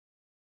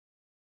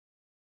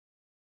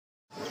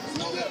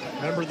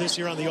Remember this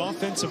year on the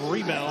offensive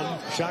rebound,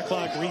 shot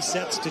clock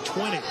resets to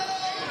 20.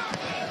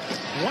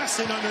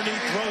 Wesson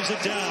underneath throws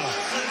it down.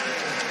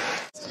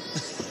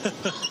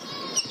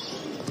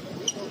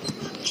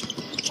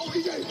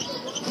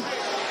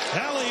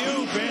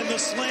 Alley-oop and the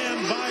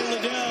slam by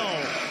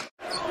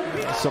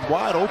Liddell. Some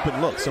wide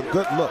open looks, some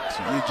good looks.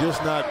 You're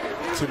just not,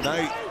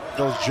 tonight,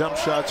 those jump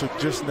shots are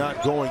just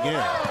not going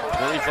in.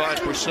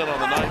 25% on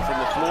the night from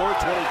the floor,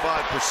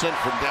 25%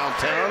 from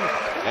downtown,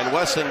 and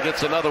Wesson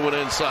gets another one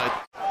inside.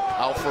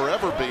 I'll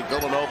forever be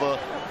Villanova,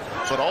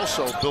 but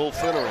also Bill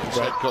Finneran's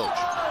head coach.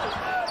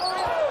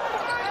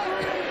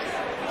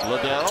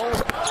 Liddell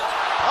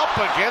up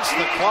against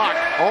the clock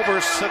over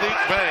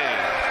Sadiq Bey.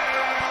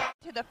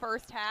 To the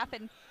first half,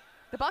 and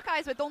the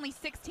Buckeyes with only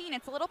 16,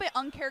 it's a little bit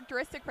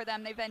uncharacteristic for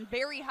them. They've been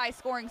very high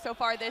scoring so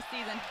far this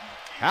season.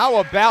 How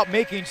about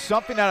making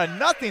something out of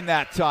nothing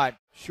that time?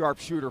 Sharp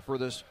shooter for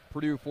this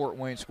Purdue-Fort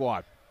Wayne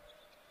squad.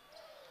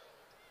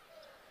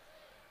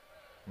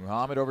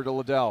 Muhammad over to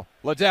Liddell.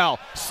 Liddell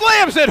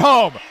slams it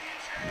home.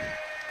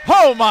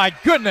 Oh my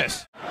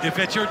goodness. If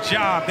at your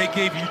job they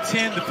gave you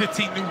 10 to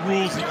 15 new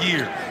rules a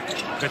year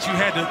that you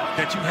had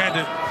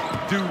to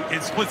do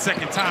in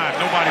split-second time,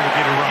 nobody would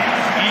get it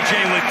right.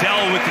 E.J.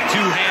 Liddell with the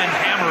two-hand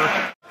hammer.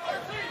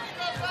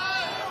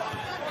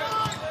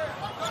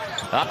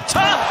 Up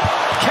top,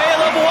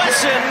 Caleb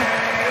Wesson.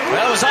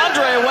 That was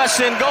Andre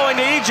Wesson going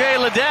to E.J.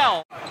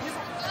 Liddell.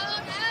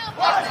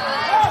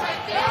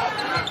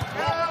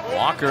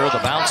 Walker, the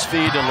bounce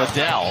feed to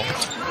Liddell.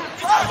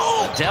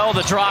 Liddell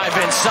the drive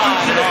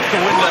inside and off the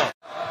window.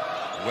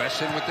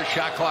 Wesson with the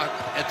shot clock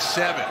at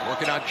 7,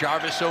 working on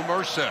Jarvis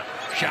Omersa.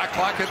 Shot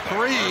clock at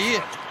 3.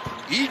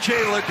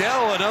 E.J.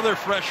 Liddell, another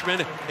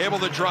freshman, able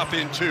to drop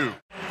in 2.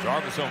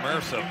 Jarvis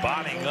Omersa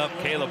bodying up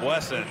Caleb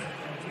Wesson.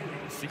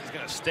 He's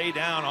going to stay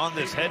down on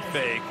this head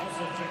fake.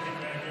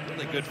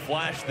 Really good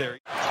flash there.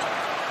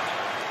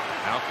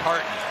 Now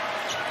Carton.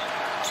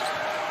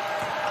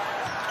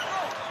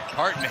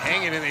 Carton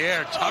hanging in the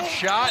air. Tough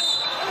shot.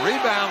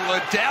 Rebound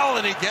Liddell,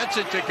 and he gets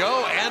it to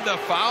go, and a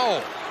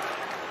foul.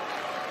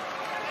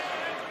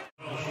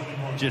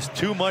 Just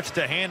too much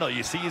to handle.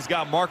 You see he's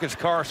got Marcus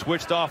Carr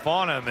switched off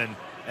on him, and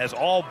as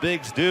all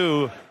bigs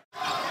do.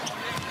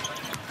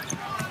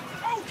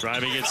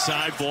 Driving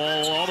inside,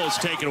 ball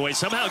almost taken away.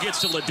 Somehow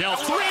gets to Liddell.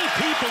 3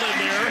 people in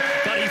there,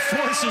 but he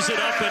forces it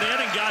up and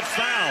in and got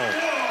fouled.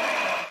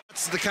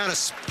 That's the kind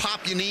of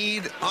pop you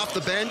need off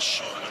the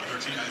bench.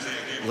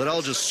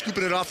 Liddell just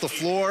scooping it off the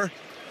floor,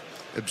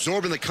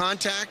 absorbing the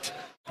contact,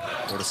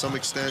 or to some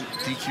extent,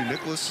 DQ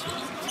Nicholas.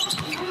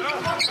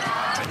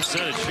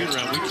 Set a shoot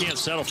around. We can't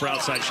settle for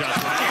outside shots.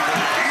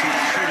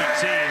 Shooting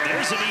team.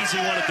 There's an easy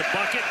one at the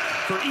bucket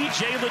for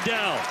E.J.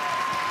 Liddell.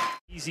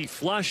 Easy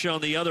flush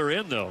on the other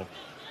end, though.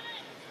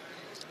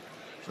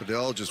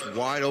 Liddell just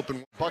wide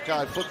open.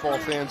 Buckeye football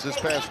fans this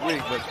past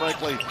week, but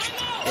frankly,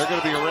 they're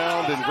going to be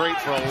around and great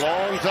for a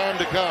long time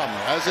to come.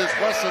 As is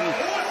Wesson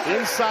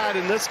inside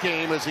in this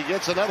game as he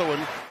gets another one.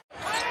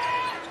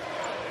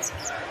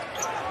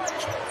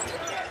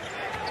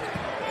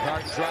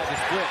 Carton tries to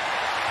split.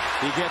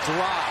 He gets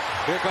robbed.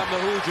 Here come the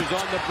Hoosiers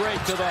on the break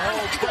to the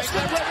hole.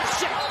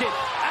 Rejected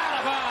out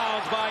of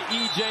bounds by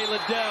E.J.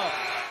 Liddell.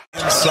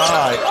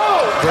 Inside,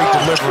 great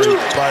delivery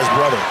by his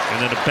brother.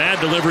 And then a bad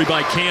delivery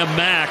by Cam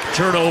Mack.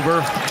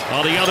 Turnover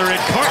on the other end.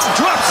 Carton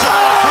drops it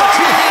off for a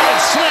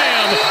two-handed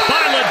slam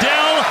by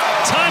Liddell.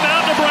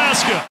 Timeout,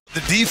 Nebraska. The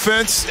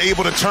defense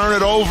able to turn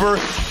it over.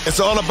 It's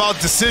all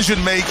about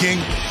decision making.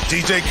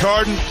 DJ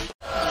Carton.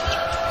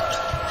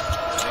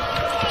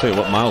 I'll tell you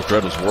what, Miles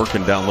Dredd was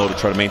working down low to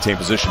try to maintain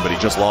position, but he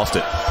just lost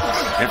it.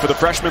 And for the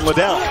freshman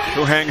Liddell,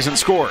 who hangs and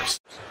scores.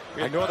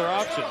 You have no other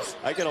options.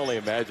 I can only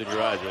imagine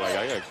your eyes. You're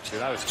like,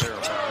 dude, I was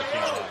terrified. I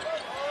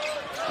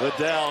can't.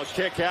 Liddell,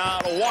 kick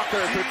out,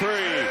 Walker for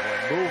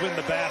 3. Moving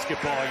the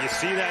basketball. You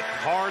see that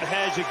hard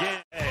hedge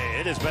again. Hey,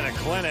 it has been a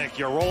clinic.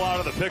 You roll out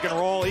of the pick and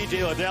roll.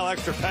 E.J. Liddell,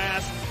 extra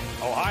pass.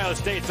 Ohio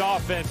State's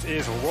offense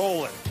is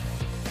rolling.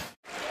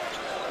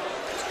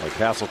 Like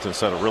Castleton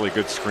set a really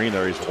good screen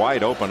there. He's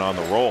wide open on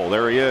the roll.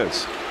 There he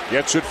is.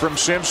 Gets it from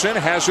Simpson,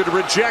 has it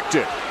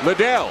rejected.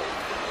 Liddell.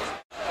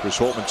 Chris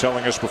Holtman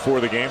telling us before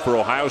the game, for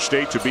Ohio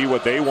State to be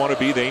what they want to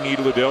be, they need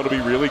Liddell to be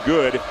really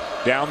good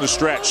down the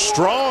stretch.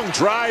 Strong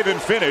drive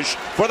and finish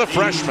for the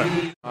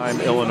freshman.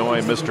 I'm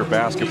Illinois Mr.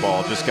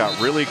 Basketball. Just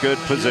got really good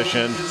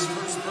position.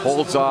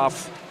 Holds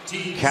off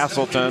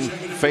Castleton,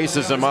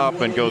 faces him up,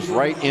 and goes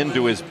right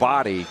into his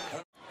body.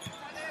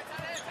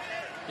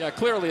 Yeah,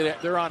 clearly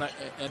they're on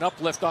an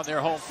uplift on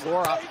their home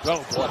floor.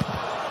 Oh,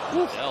 boy.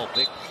 Liddell,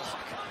 big.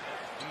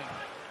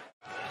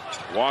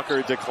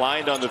 Walker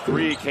declined on the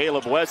 3.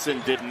 Caleb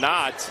Wesson did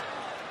not.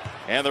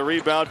 And the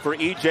rebound for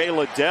E.J.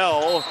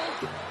 Liddell,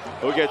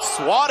 who gets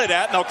swatted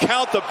at, and they'll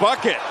count the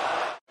bucket.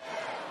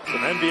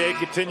 Some NBA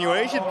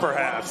continuation,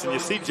 perhaps. And you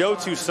see Joe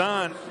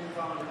Toussaint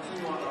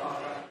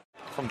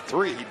from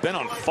 3. He's been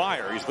on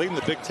fire. He's leading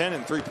the Big Ten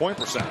in three-point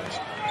percentage.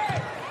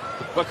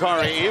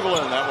 Bakari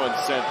Evelyn, that one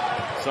sent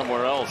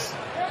somewhere else.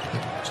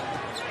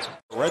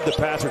 Read the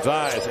passer's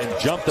eyes and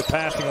jumped the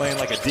passing lane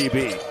like a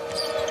DB.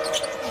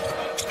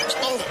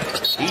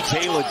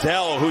 E.J.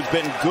 Liddell, who's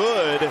been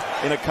good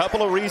in a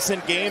couple of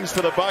recent games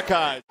for the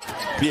Buckeyes.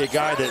 Be a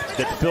guy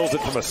that fills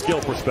it from a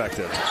skill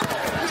perspective.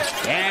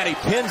 And he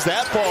pins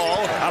that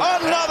ball.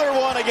 Another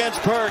one against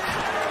Perk.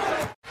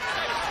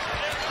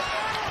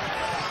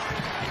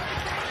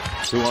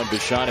 2 on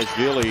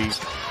Bishanishvili,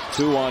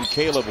 2 on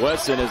Caleb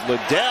Wesson as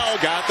Liddell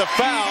got the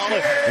foul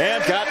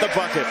and got the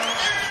bucket.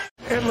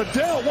 And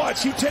Liddell,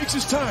 watch, he takes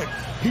his time.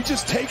 He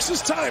just takes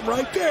his time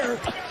right there.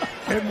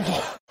 And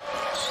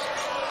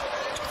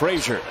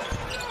Frazier.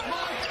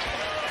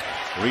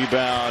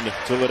 Rebound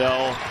to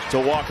Liddell to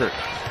Walker.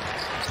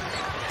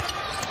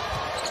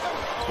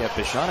 Yeah,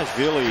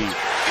 Bishanishvili,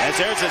 as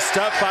there's a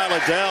stuff by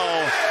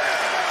Liddell.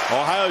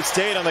 Ohio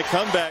State on the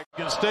comeback.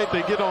 Michigan State,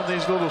 they get on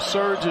these little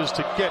surges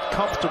to get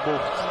comfortable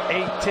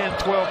 8, 10,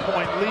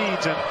 12-point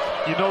leads, and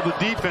you know the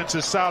defense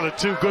is solid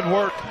too. Good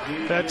work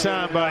that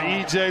time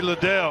by E.J.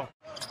 Liddell.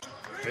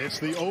 It's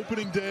the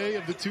opening day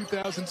of the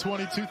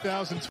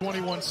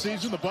 2020-2021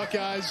 season. The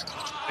Buckeyes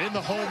in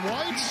the home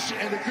whites,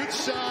 and a good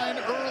sign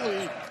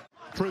early.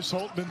 Chris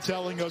Holtman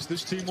telling us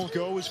this team will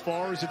go as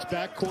far as its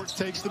backcourt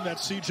takes them.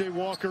 That's C.J.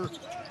 Walker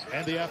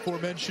and the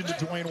aforementioned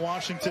Dwayne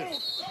Washington.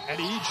 And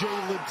E.J.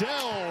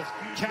 Liddell,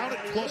 count it,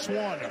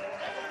 +1.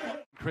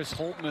 Chris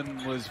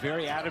Holtman was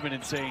very adamant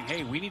in saying,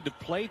 hey, we need to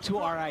play to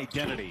our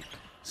identity.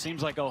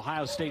 Seems like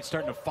Ohio State's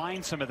starting to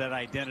find some of that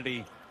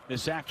identity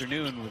this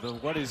afternoon with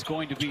what is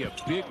going to be a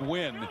big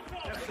win.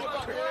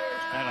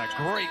 And a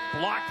great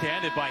block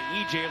handed by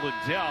E.J.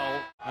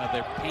 Liddell.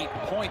 Their paint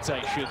points,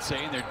 I should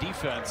say, in their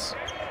defense.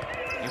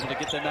 Able to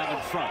get them out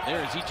in front.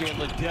 There's E.J.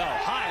 Liddell,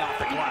 high off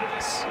the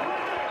glass.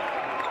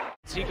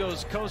 He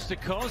goes coast to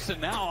coast,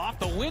 and now off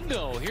the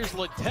window. Here's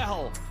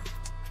Liddell.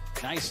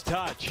 Nice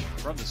touch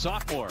from the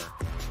sophomore.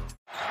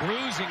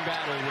 Bruising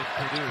battle with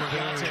Purdue.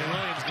 Deontay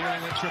Williams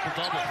nearly went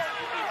triple-double.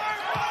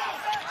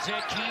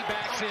 Zed Key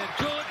backs in.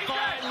 Good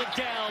by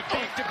Liddell.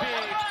 Big to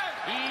big.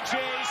 E.J.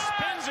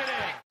 spins it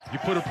in. You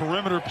put a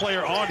perimeter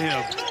player on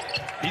him,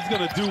 he's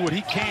going to do what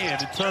he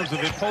can in terms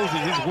of imposing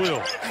his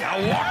will. Now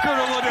Walker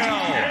to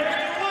Liddell.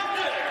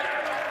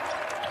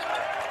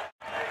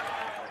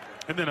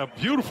 And then a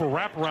beautiful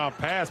wraparound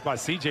pass by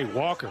C.J.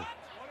 Walker.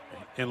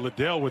 And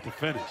Liddell with the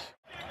finish.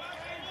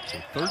 It's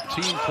a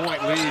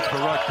 13-point lead for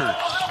Rutgers.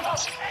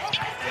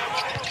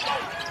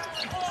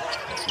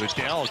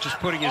 Liddell just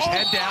putting his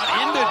head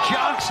down into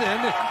Johnson,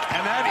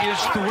 and that is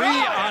 3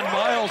 on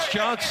Miles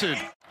Johnson.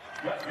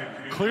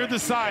 Cleared the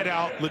side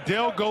out.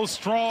 Liddell goes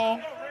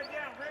strong.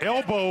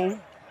 Elbow.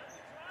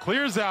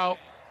 Clears out.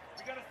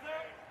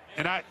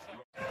 And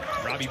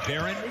Robbie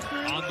Barron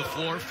on the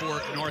floor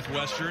for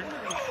Northwestern.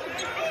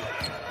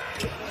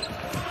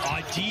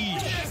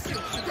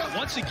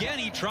 Once again,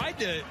 he tried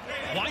to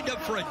wind up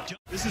for a dunk.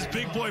 This is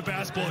big boy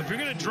basketball. If you're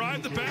going to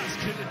drive the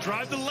basket and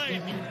drive the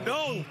lane, you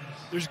know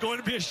there's going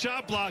to be a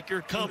shot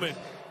blocker coming.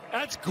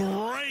 That's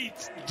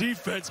great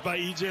defense by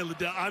E.J.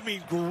 Liddell. I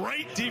mean,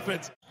 great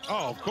defense.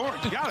 Oh, of course.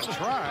 You got to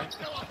try.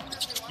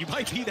 You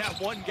might be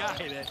that one guy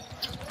that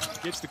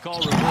gets the call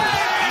reversed.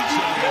 E.J.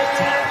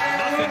 Liddell,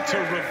 nothing to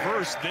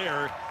reverse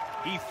there.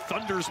 He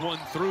thunders one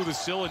through the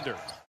cylinder.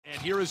 And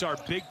here is our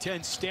Big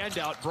Ten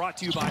standout brought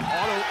to you by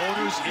Auto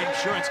Owners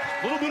Insurance.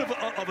 A little bit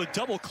of a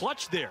double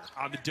clutch there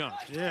on the dunk.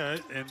 Yeah,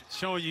 and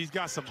showing you he's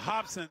got some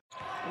hops.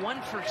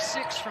 1 for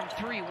 6 from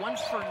 3, 1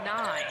 for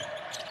 9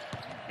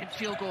 in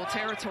field goal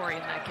territory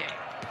in that game.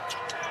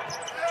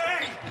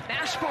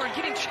 Nashborn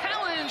getting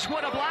challenged.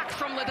 What a block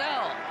from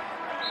Liddell.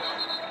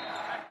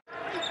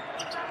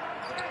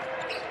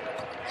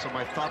 So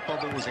my thought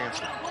bubble was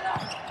answered.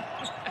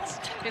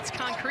 It's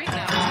concrete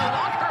now.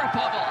 Walker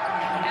bubble.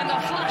 And the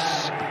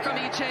flush from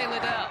E.J.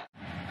 Liddell.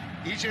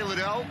 E.J.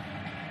 Liddell,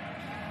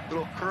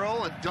 little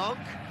curl and dunk.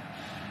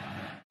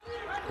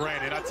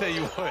 Granted, I tell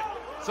you what,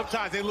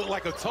 sometimes they look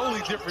like a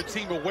totally different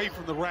team away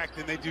from the rack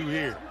than they do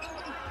here.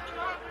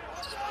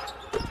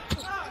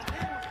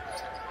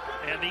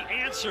 And the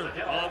answer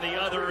on the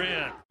other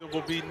end. It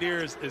will be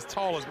near as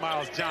tall as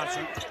Miles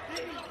Johnson.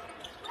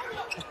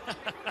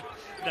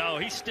 No,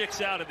 he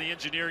sticks out in the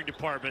engineering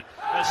department.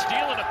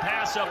 Stealing a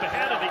pass up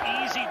ahead of the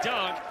easy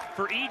dunk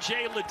for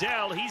E.J.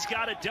 Liddell. He's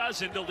got a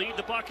dozen to lead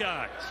the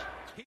Buckeyes.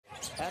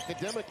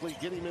 Academically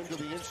get him into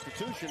the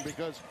institution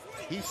because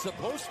he's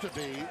supposed to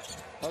be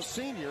a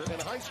senior in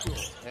high school.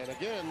 And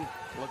again,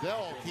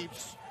 Liddell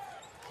keeps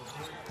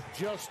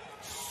just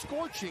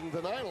scorching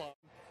the nylon.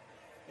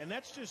 And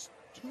that's just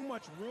too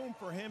much room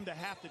for him to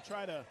have to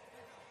try to,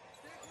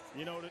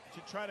 you know, to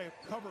try to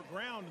cover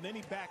ground, and then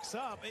he backs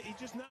up. He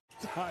just not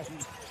time.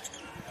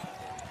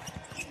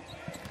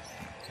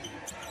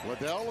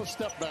 Liddell, a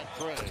step back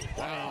tray.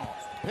 Wow.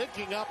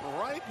 Picking up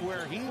right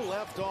where he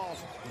left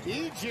off.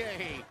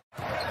 E.J.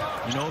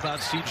 You know about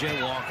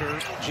C.J. Walker.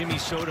 Jimmy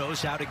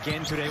Soto's out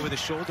again today with a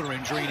shoulder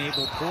injury, and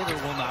Abel Porter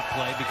will not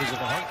play because of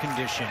a heart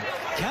condition.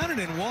 Counted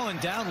and one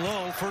down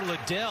low for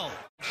Liddell.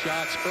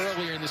 Shots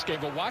earlier in this game,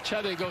 but watch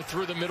how they go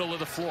through the middle of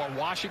the floor.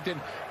 Washington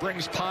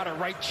brings Potter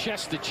right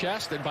chest to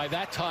chest, and by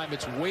that time,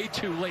 it's way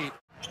too late.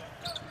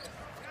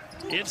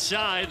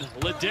 Inside,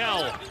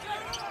 Liddell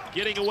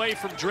getting away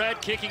from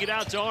Dredd, kicking it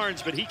out to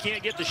Arns, but he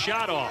can't get the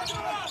shot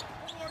off.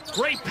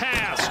 Great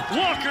pass.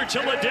 Walker to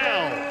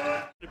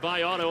Liddell.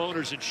 By Auto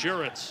Owners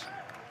Insurance.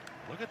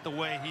 Look at the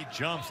way he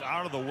jumps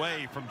out of the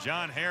way from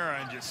John Hara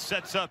and just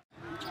sets up.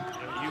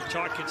 You've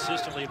talked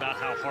consistently about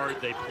how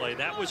hard they play.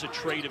 That was a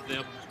trait of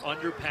them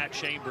under Pat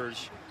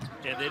Chambers,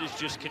 and it has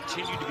just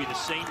continued to be the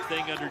same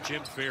thing under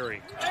Jim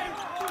Ferry.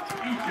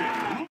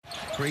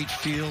 Great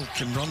field,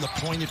 can run the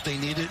point if they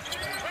need it.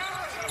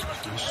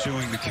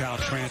 Pursuing the Cal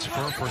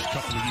transfer, first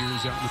couple of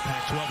years out in the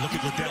Pac-12. Look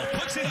at Liddell,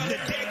 puts it on the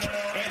deck,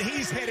 and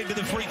he's headed to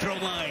the free throw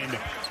line.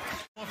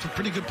 For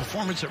pretty good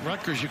performance at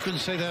Rutgers. You couldn't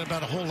say that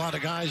about a whole lot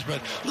of guys,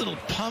 but little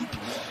pump,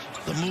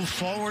 the move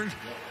forward.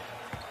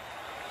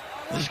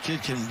 This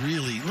kid can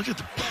really, look at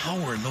the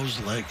power in those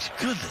legs.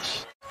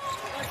 Goodness.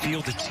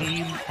 Field the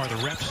team, are the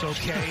reps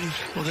okay?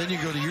 Well, then you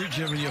go to your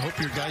gym and you hope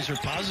your guys are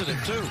positive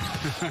too.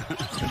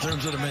 In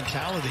terms of the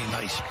mentality,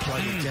 nice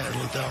play again,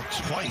 Liddell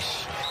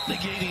twice,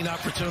 negating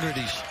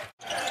opportunities.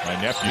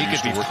 My nephew he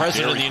used could to be work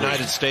president at of the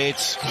United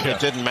States. Yeah. It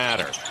didn't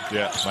matter.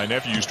 Yeah, my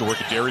nephew used to work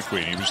at Dairy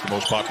Queen. He was the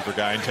most popular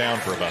guy in town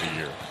for about a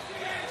year.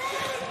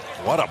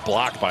 What a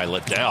block by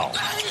Liddell.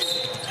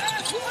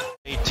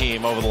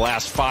 Team over the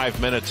last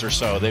 5 minutes or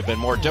so. They've been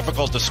more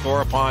difficult to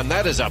score upon.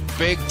 That is a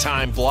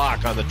big-time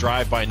block on the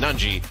drive by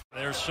Nunji.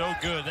 They're so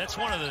good. That's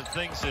one of the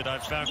things that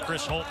I've found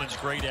Chris Holtman's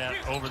great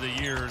at over the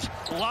years.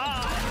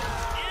 Live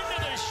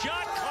into the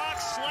shot clock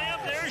slam.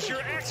 There's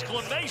your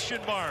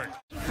exclamation mark.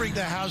 Bring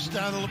the house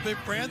down a little bit,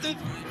 Brandon.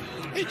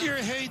 In your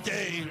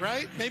heyday,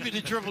 right? Maybe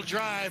the dribble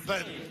drive,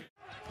 but...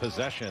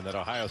 Possession that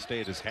Ohio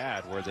State has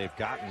had where they've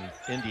gotten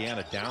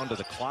Indiana down to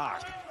the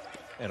clock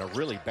and a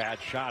really bad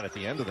shot at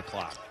the end of the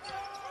clock.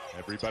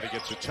 Everybody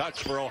gets a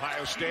touch for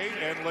Ohio State,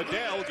 and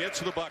Liddell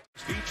gets the bucket.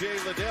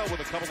 DJ Liddell with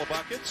a couple of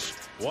buckets.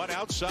 One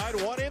outside,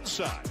 one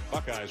inside.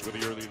 Buckeyes with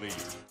the early lead.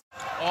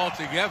 All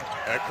together.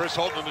 Chris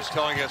Holtman was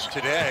telling us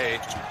today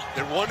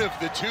that one of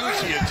the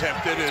twos he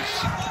attempted, as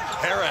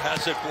Hara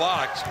has it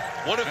blocked,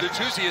 one of the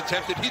twos he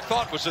attempted he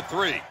thought was a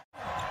three.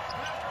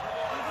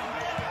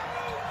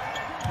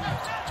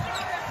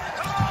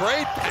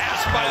 Great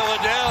pass by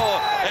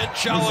Liddell, and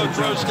Challo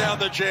throws down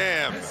the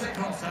jam.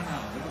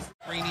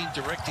 Training,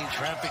 directing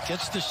traffic,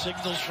 gets the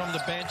signals from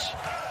the bench,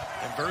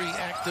 and very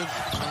active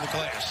on the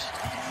glass.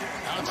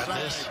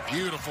 Outside, this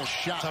beautiful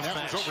shot. Tough that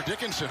match. was over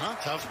Dickinson, huh?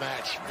 Tough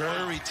match,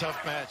 very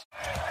tough match.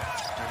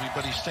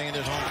 Everybody's staying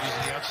at home because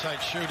of the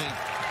outside shooting.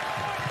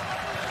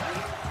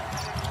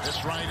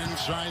 This right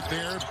inside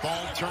there,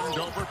 ball turned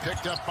over,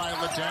 picked up by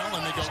Liddell,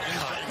 and they go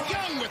inside.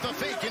 Young with a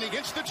fake, and he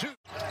gets the two.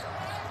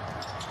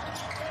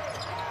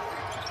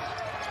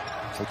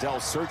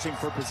 Liddell searching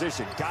for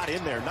position, got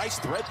in there, nice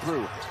thread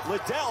through.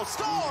 Liddell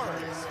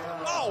scores!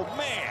 Oh,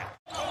 man!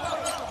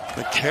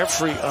 But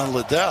carefree on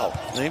Liddell.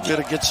 They've got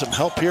to get some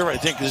help here. I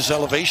think his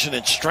elevation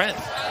and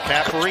strength.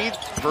 Capri,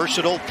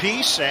 versatile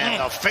piece, and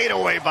a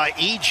fadeaway by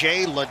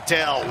E.J.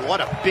 Liddell.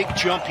 What a big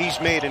jump he's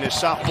made in his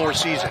sophomore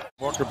season.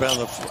 Walker on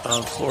the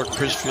floor.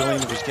 Chris Feeling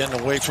was getting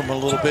away from him a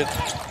little bit.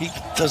 He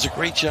does a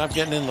great job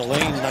getting in the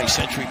lane. Nice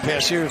entry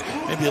pass here.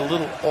 Maybe a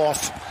little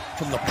off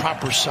from the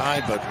proper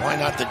side, but why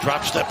not the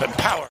drop step and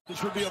power?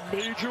 This would be a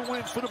major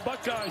win for the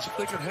Buckeyes if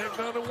they can hang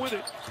on and win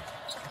it.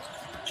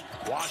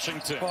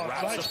 Washington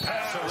wraps nice the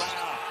pass around.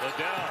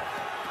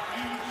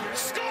 Liddell.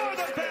 Score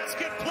the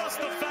basket plus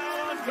the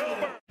foul on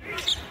Filbert.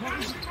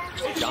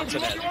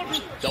 Johnson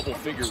had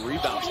double-figure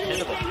rebounds,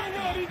 10 of them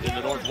in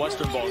the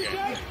Northwestern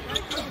ballgame.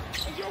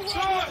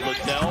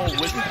 Liddell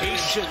with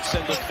patience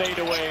and the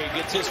fadeaway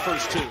gets his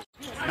first two.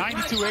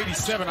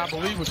 92-87, I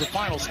believe, was the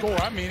final score.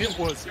 I mean, it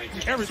was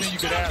everything you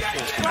could ask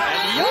for.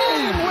 And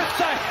Young with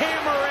the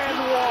hammer and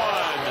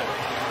one.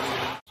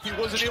 He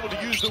wasn't able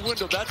to use the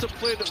window. That's a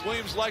play that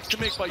Williams likes to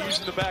make by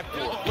using the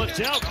backboard.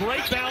 Liddell,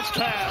 great bounce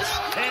pass,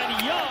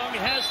 and Young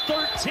has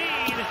 13,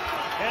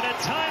 and a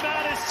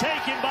timeout is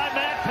taken by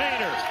Matt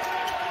Painter.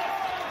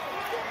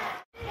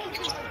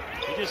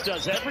 He just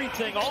does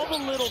everything, all the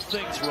little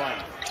things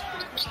right.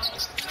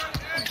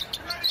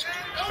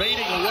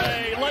 Fading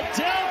away,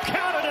 Liddell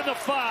counted in the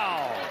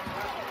foul.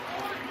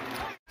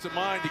 It's a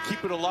mind to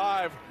keep it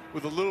alive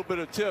with a little bit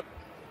of tip.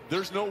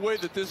 There's no way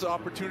that this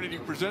opportunity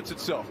presents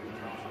itself.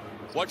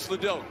 Watch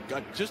Liddell,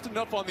 got just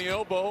enough on the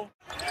elbow.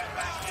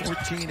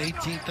 14,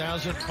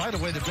 18,000. By the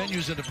way, the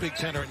venue's in the Big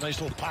Ten are a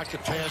nice little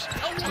pocket pass.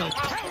 No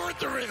power at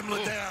the rim,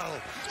 Liddell.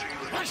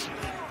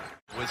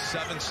 With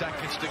 7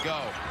 seconds to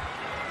go.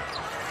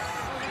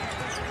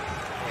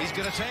 He's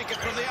going to take it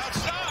from the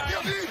outside.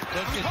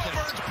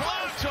 Auburn's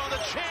blocked on the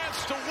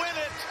chance to win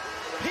it.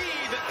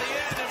 Heave at the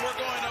end, and we're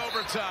going to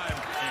overtime.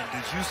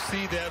 And did you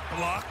see that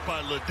block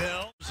by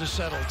Liddell? It's a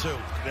settle, too.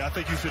 Yeah, I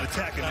think you should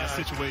attack in that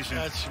situation.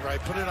 That's right.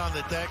 Put it on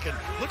the deck, and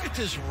look at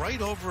this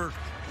right over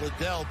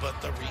Liddell, but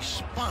the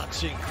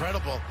response,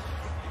 incredible.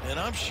 And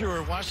I'm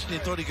sure Washington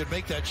thought he could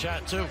make that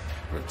shot, too,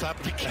 from the top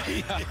of the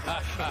key.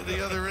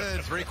 The other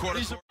end.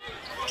 3/4.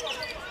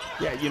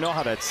 Yeah, you know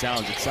how that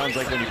sounds. It sounds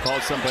like when you call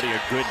somebody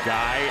a good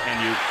guy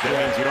and that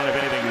means you don't have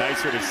anything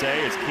nicer to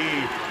say. As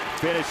Key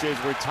finishes,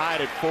 we're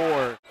tied at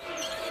 4.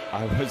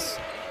 I was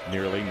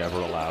nearly never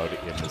allowed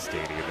in the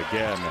stadium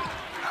again.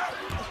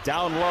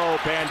 Down low,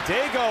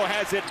 Bandego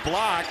has it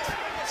blocked.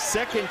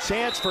 Second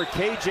chance for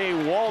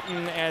KJ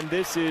Walton, and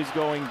this is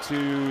going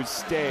to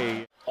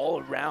stay.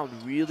 All around,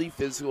 really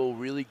physical,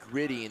 really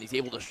gritty, and he's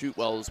able to shoot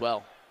well as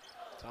well.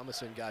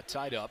 Thomason got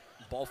tied up.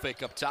 Ball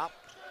fake up top.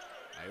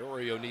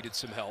 Iorio needed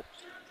some help.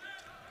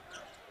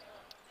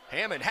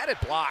 Hammond had it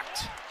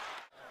blocked.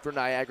 For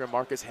Niagara,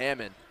 Marcus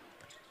Hammond.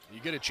 You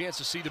get a chance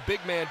to see the big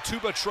man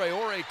Tuba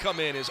Traore come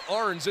in as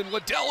Arns and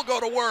Liddell go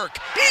to work.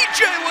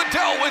 E.J.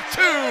 Liddell with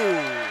 2.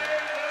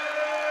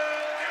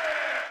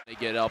 They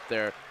get up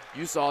there.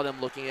 You saw them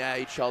looking at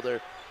each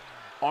other.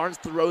 Arns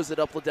throws it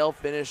up, Liddell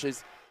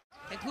finishes.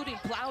 Including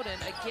Plowden,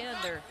 again,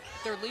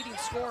 their leading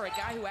scorer, a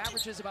guy who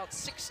averages about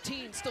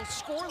 16, still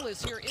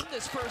scoreless here in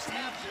this first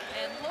half.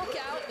 And look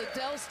out,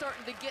 Liddell's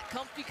starting to get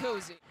comfy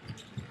cozy.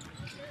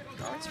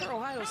 Guards for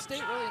Ohio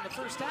State really in the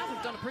first half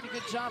have done a pretty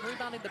good job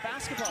rebounding the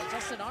basketball.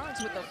 Justin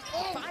Arns with the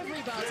 5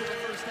 rebounds in the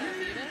first half,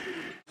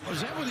 Oh,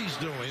 is that what he's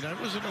doing? I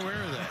wasn't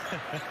aware of that.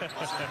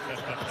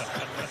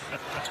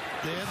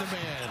 They're the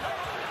man.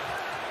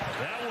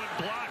 That one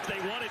blocked. They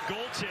wanted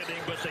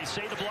goaltending, but they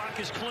say the block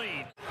is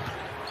clean.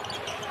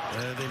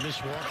 They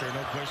missed Walker,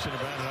 no question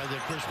about it. I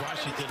think Chris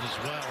Washington as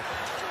well.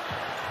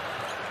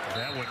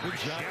 That one good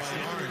job by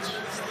Arns.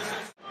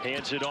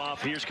 Hands it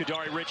off. Here's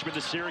Kadari Richmond,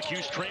 the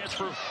Syracuse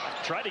transfer.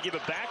 Tried to give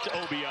it back to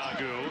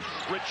Obiagu.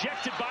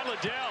 Rejected by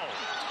Liddell.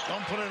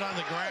 Don't put it on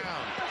the ground.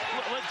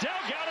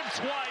 Liddell got him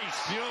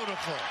twice.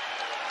 Beautiful.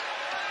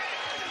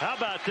 How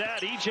about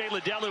that? E.J.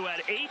 Liddell, who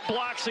had 8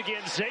 blocks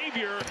against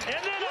Xavier.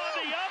 And then on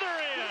the other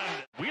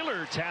end,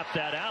 Wheeler tapped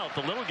that out,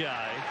 the little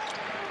guy.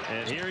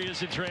 And here he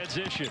is in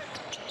transition.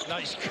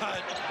 Nice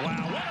cut.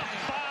 Wow, what a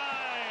find.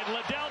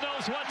 Liddell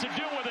knows what to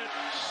do with it.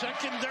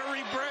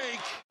 Secondary break.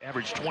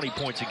 Average 20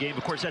 points a game.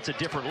 Of course, that's a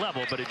different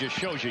level, but it just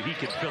shows you he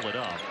can fill it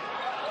up.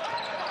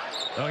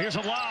 Oh, here's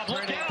a lob.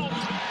 Look out.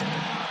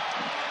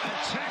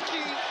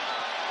 Attacking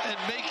and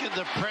making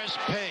the press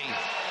pay.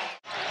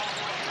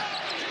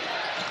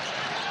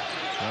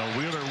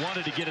 Wheeler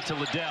wanted to get it to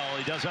Liddell.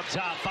 He does up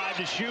top. 5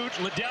 to shoot.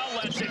 Liddell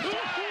lets it fly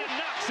and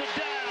knocks it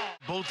down.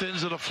 Both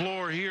ends of the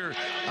floor here.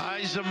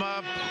 Eyes him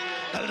up.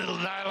 A little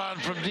nylon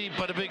from deep,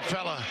 but a big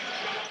fella.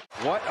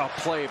 What a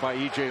play by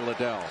E.J.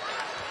 Liddell.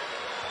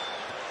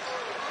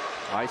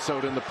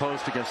 ISO'd in the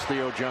post against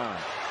Theo John.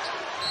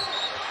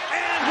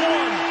 And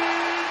one.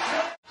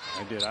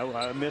 I did.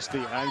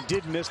 I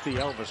did miss the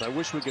Elvis. I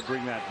wish we could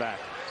bring that back.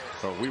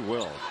 So we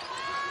will.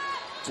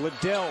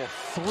 Liddell,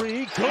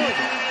 3. Good.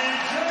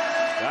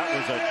 That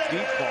was a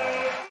deep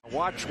ball.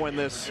 Watch when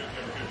this.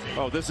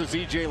 Oh, this is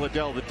E.J.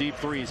 Liddell, the deep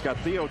 3. He's got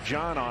Theo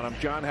John on him.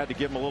 John had to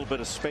give him a little bit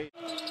of space.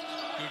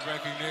 Good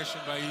recognition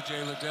by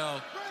E.J.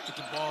 Liddell. Get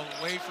the ball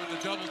away from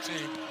the double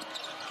team.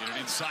 Get it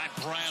inside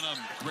Branham.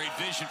 Great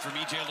vision from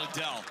E.J.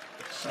 Liddell.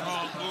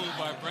 Strong move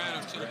by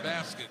Branham to the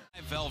basket.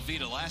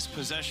 Velveeta, last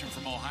possession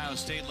from Ohio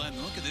State.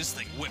 Look at this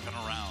thing whipping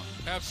around.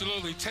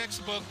 Absolutely.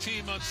 Textbook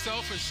team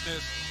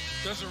unselfishness.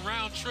 Does a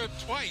round trip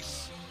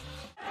twice.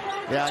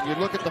 Yeah, and you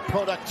look at the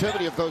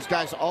productivity of those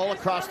guys all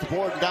across the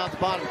board and down at the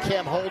bottom.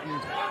 Cam Holden,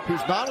 who's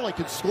not only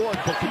can score,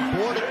 but can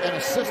board it and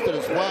assist it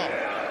as well.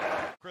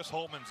 Chris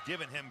Holtman's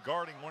given him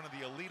guarding one of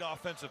the elite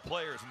offensive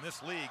players in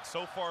this league.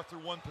 So far through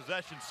one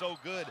possession, so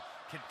good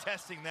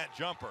contesting that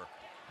jumper.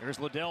 Here's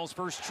Liddell's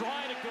first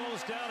try, and it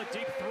goes down a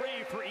deep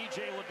 3 for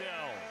E.J.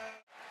 Liddell.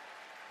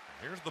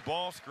 Here's the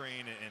ball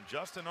screen, and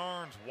Justin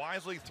Arns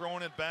wisely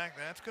throwing it back.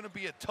 That's going to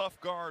be a tough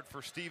guard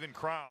for Steven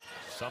Crow.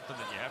 Something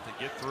that you have to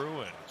get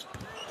through, and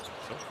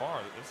so far,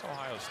 this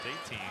Ohio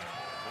State team,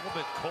 a little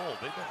bit cold.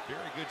 They've been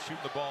very good shooting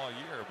the ball all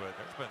year, but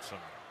there's been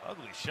some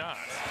ugly shots.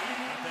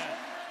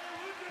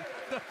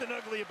 Nothing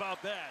ugly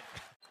about that.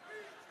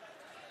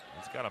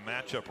 He's got a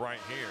matchup right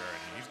here,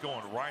 and he's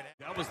going right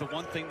at. That was the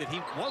one thing that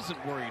he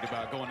wasn't worried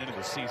about going into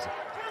the season.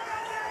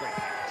 Great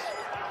pass.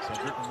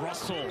 Cedric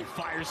Russell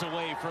fires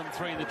away from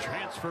 3. The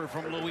transfer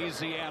from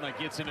Louisiana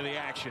gets into the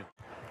action.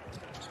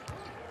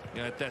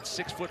 Got that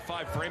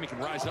 6'5" frame. He can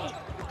rise up.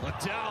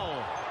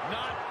 Liddell,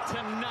 not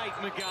tonight,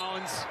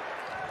 McGowans.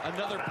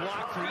 Another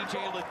block for E.J.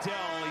 Liddell.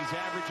 He's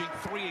averaging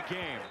 3 a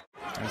game.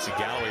 You see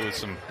Galloway with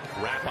some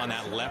wrap on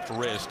that left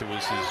wrist. It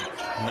was his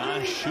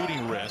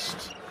non-shooting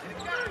wrist.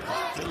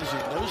 He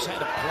knows how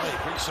to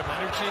play. Bring some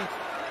energy.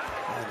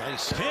 Oh,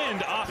 nice.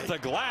 Pinned off the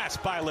glass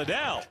by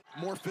Liddell.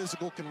 More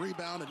physical, can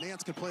rebound, and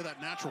Nance can play that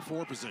natural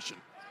 4 position.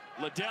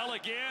 Liddell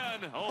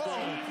again. Oh,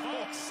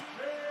 folks.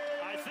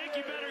 I think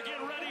you better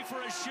get ready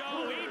for a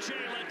show. E.J.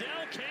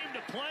 Liddell came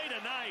to play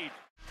tonight.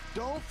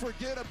 Don't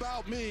forget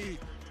about me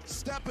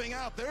stepping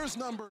out. There's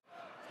number.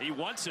 He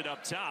wants it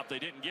up top. They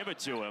didn't give it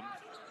to him.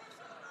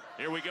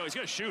 Here we go. He's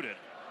going to shoot it.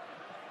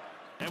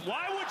 And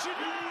why would you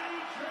not?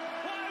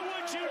 Why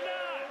would you not?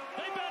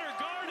 They better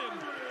guard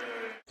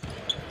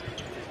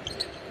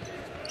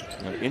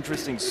him.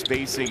 Interesting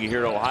spacing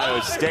here.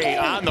 Ohio State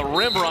on the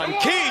rim run.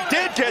 Key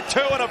did get 2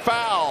 and a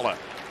foul.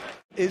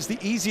 Is the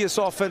easiest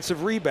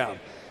offensive rebound.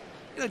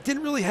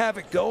 Didn't really have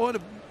it going.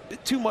 A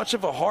bit too much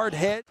of a hard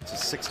head. It's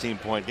a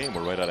 16-point game.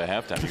 We're right out of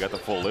halftime. You got the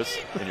full list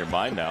in your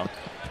mind now.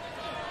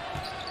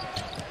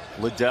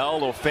 Liddell, a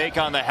little fake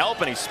on the help,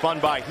 and he's spun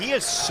by. He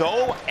is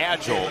so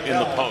agile in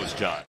the post,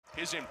 John.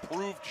 His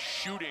improved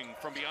shooting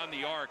from beyond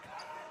the arc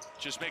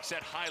just makes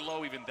that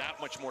high-low even that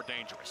much more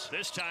dangerous.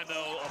 This time,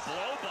 though, a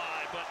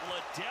blow-by, but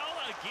Liddell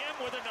again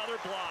with another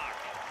block.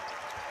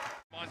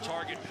 On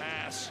target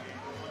pass.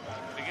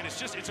 Again,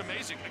 it's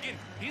amazing. Again,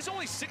 he's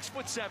only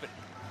 6'7",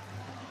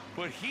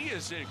 but he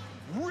is a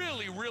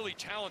really, really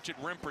talented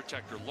rim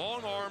protector.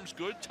 Long arms,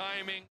 good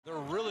timing. They're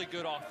really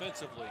good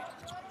offensively,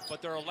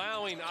 but they're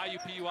allowing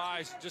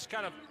IUPUI's just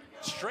kind of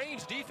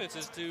strange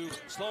defenses to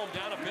slow them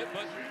down a bit.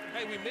 But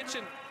hey, we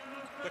mentioned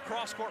the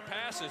cross-court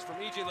passes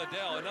from E.J.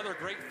 Liddell. Another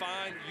great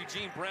find.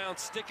 Eugene Brown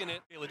sticking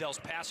it. Liddell's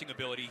passing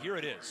ability, here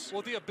it is.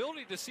 Well, the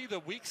ability to see the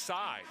weak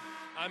side.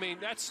 I mean,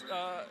 that's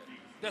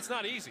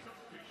not easy.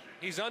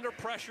 He's under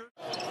pressure.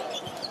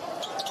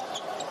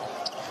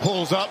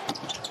 Pulls up.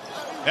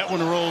 That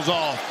one rolls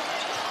off.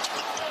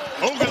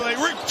 Overlay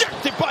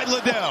rejected by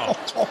Liddell.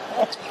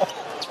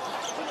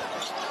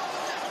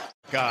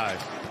 Guy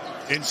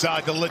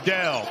inside the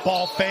Liddell.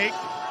 Ball fake.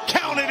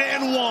 Counted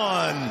and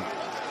one.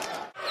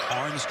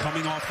 Arns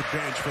coming off the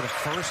bench for the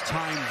first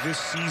time this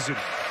season.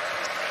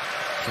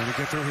 Trying to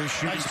get through his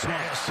shooting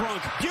spot.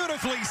 Brunk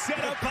beautifully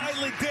set up by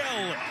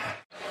Liddell.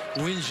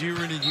 Wins year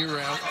in and year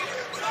out.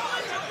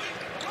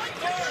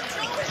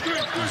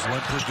 He's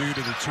led Purdue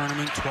to the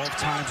tournament 12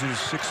 times in his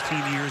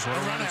 16 years. What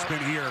a run it's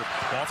been here.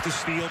 Off the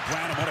steal,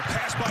 Branham. What a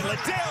pass by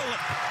Liddell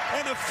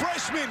and a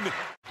freshman.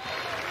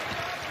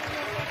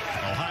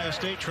 Ohio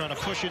State trying to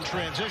push in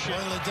transition.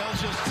 Well, Liddell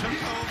just took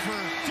over.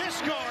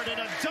 Discard and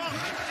a dunk.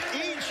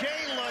 E.J.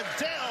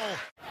 Liddell.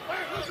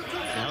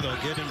 Now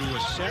they'll get into a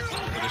set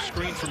with a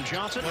screen from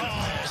Johnson. What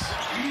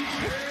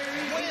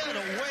a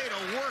way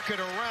to work it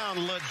around.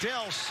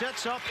 Liddell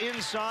sets up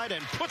inside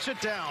and puts it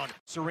down.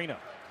 Serena.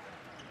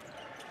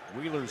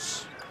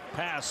 Wheeler's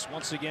pass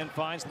once again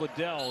finds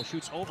Liddell.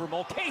 Shoots over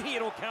Mulcahy.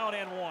 It'll count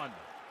and one.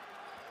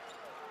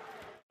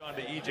 On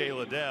to E.J.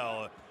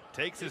 Liddell.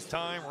 Takes his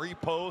time,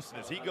 reposts, and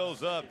as he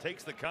goes up,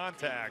 takes the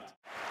contact.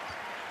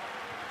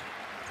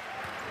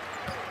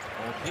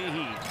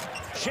 Mulcahy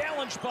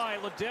challenged by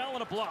Liddell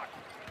and a block.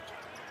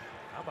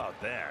 How about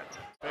that?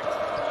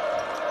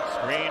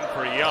 Screen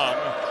for Young.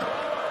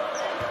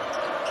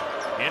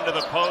 Into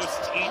the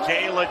post,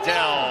 E.J.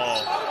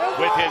 Liddell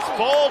with his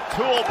full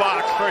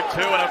toolbox for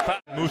two and a foul.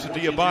 Musa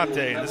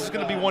Diabate, and this is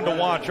going to be one to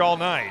watch all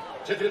night.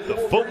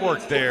 The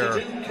footwork there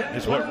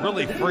is what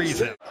really frees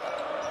him.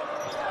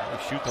 You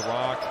shoot the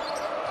rock,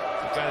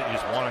 the guy that you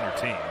just want on your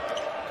team.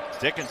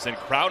 Dickinson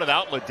crowded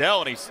out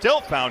Liddell, and he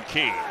still found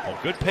Key. Well,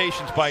 good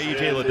patience by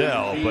E.J.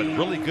 Liddell, but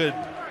really good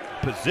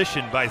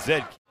position by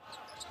Zed.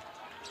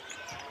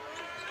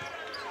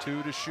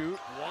 2 to shoot,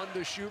 1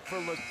 to shoot for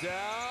Liddell.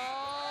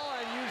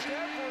 Used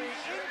every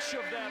inch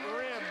of that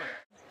rim.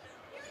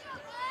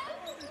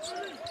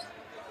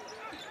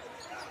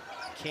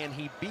 Can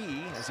he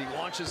be as he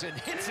launches and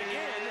hits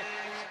again?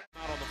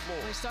 Out on the floor.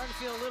 They're starting to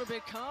feel a little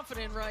bit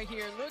confident right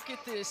here. Look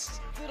at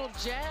this little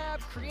jab,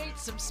 create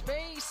some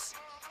space,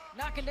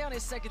 knocking down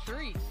his second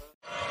three.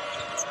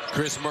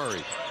 Chris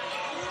Murray.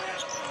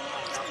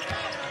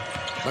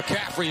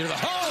 McCaffrey to the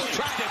hole.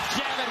 Tried to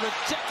jam it,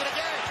 rejected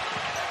again.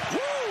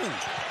 Woo!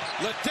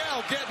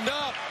 Liddell getting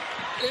up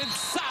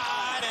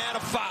inside and a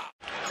foul.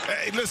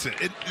 Hey, listen,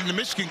 in the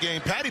Michigan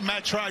game, Patty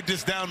Mack tried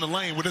this down the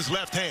lane with his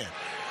left hand,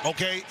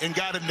 okay, and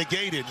got it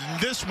negated. And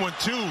this one,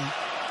 too,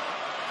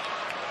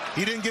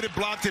 he didn't get it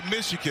blocked at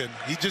Michigan.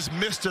 He just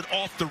missed it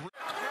off the rim.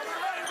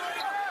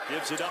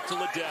 Gives it up to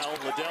Liddell.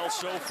 Liddell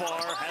so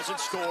far hasn't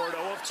scored.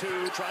 0 of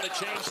 2. Trying to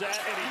change that,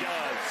 and he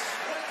does.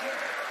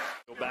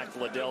 Go back to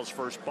Liddell's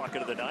first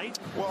bucket of the night.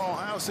 Well,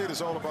 Ohio State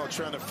is all about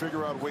trying to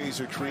figure out ways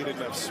to create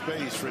enough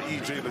space for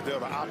E.J. Liddell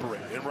to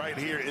operate. And right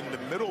here in the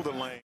middle of the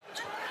lane,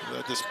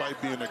 despite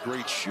being a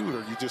great shooter,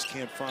 you just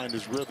can't find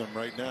his rhythm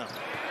right now.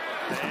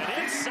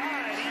 And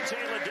inside, E.J.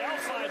 Liddell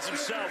finds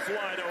himself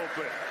wide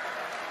open.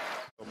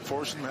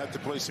 Forced him, had to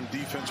play some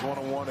defense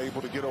one-on-one,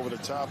 able to get over the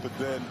top, but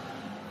then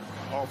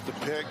off the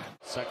pick.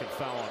 Second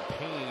foul on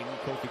Payne.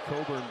 Kofi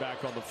Coburn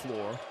back on the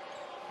floor.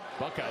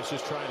 Buckeyes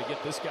just trying to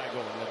get this guy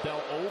going.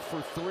 Liddell 0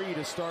 for 3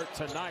 to start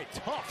tonight.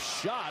 Tough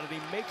shot, and he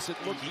makes it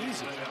look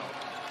easy.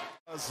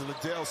 As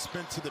Liddell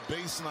spent to the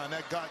baseline,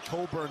 that got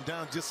Coburn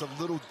down just a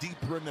little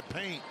deeper in the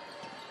paint.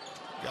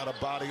 Got a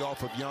body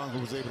off of Young, who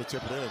was able to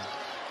tip it in.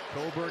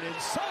 Coburn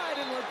inside,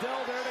 and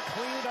Liddell there to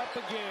clean it up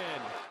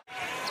again.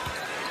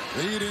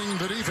 Leading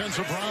the defense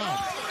for Brown.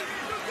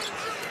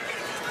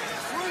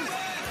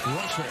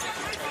 Russell.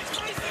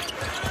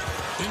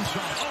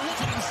 Inside. Oh,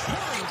 look at him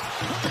slide.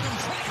 Look at him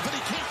try, but he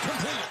can't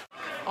complete it.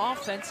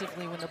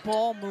 Offensively, when the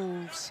ball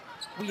moves,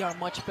 we are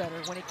much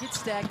better. When it gets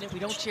stagnant, we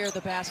don't share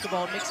the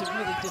basketball. It makes it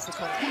really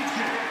difficult.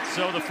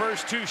 So the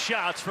first 2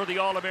 shots for the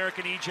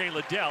All-American E.J.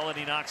 Liddell, and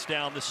he knocks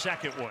down the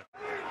second one.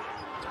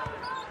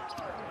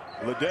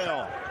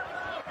 Liddell.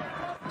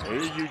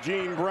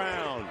 Eugene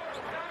Brown.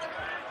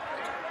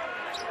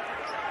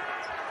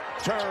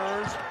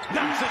 Turns,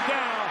 knocks it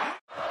down.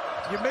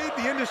 You made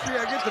the industry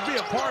I get to be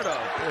a part of.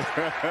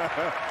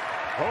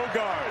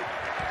 Hogard,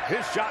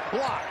 his shot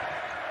blocked.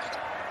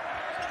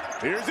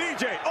 Here's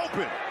EJ,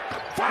 open.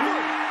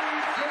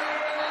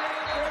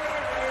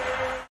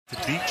 To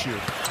beat you.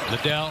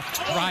 Liddell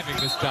driving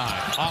this time.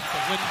 Off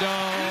the window.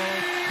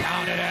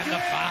 Counted and the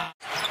foul.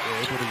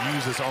 Able to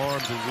use his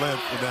arms and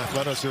length and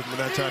athleticism in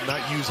that time,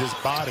 not use his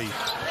body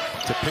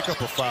to pick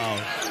up a foul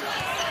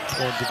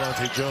on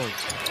Devontae Jones.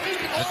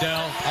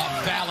 Liddell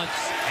off balance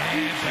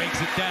and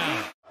takes it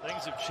down.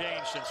 Things have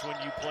changed since when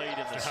you played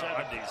in the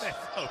 70s.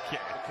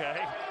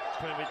 Okay.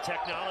 I mean,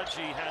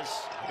 technology has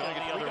gone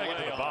the other way. Get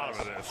to the bottom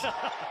of this.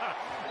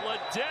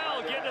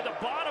 Liddell getting to the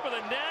bottom of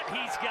the net.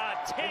 He's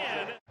got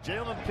 10.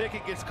 Jalen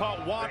Pickett gets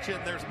caught watching.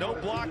 There's no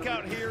block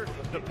out here.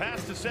 The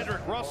pass to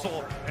Cedric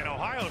Russell, and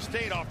Ohio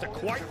State off to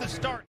quite the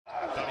start.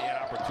 Thought he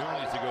had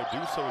opportunities to go do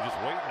so, just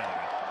waiting on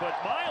it. But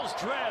Miles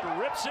Dredd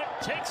rips it,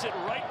 takes it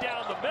right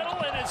down the middle,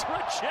 and is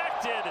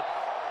rejected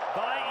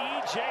by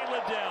E.J.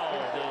 Liddell.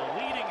 The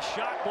leading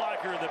shot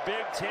blocker of the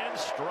Big Ten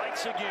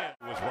strikes again.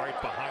 Was right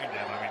behind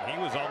him. I mean,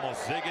 he was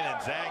almost zigging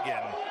and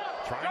zagging,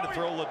 trying to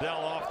throw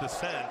Liddell off the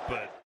scent,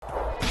 but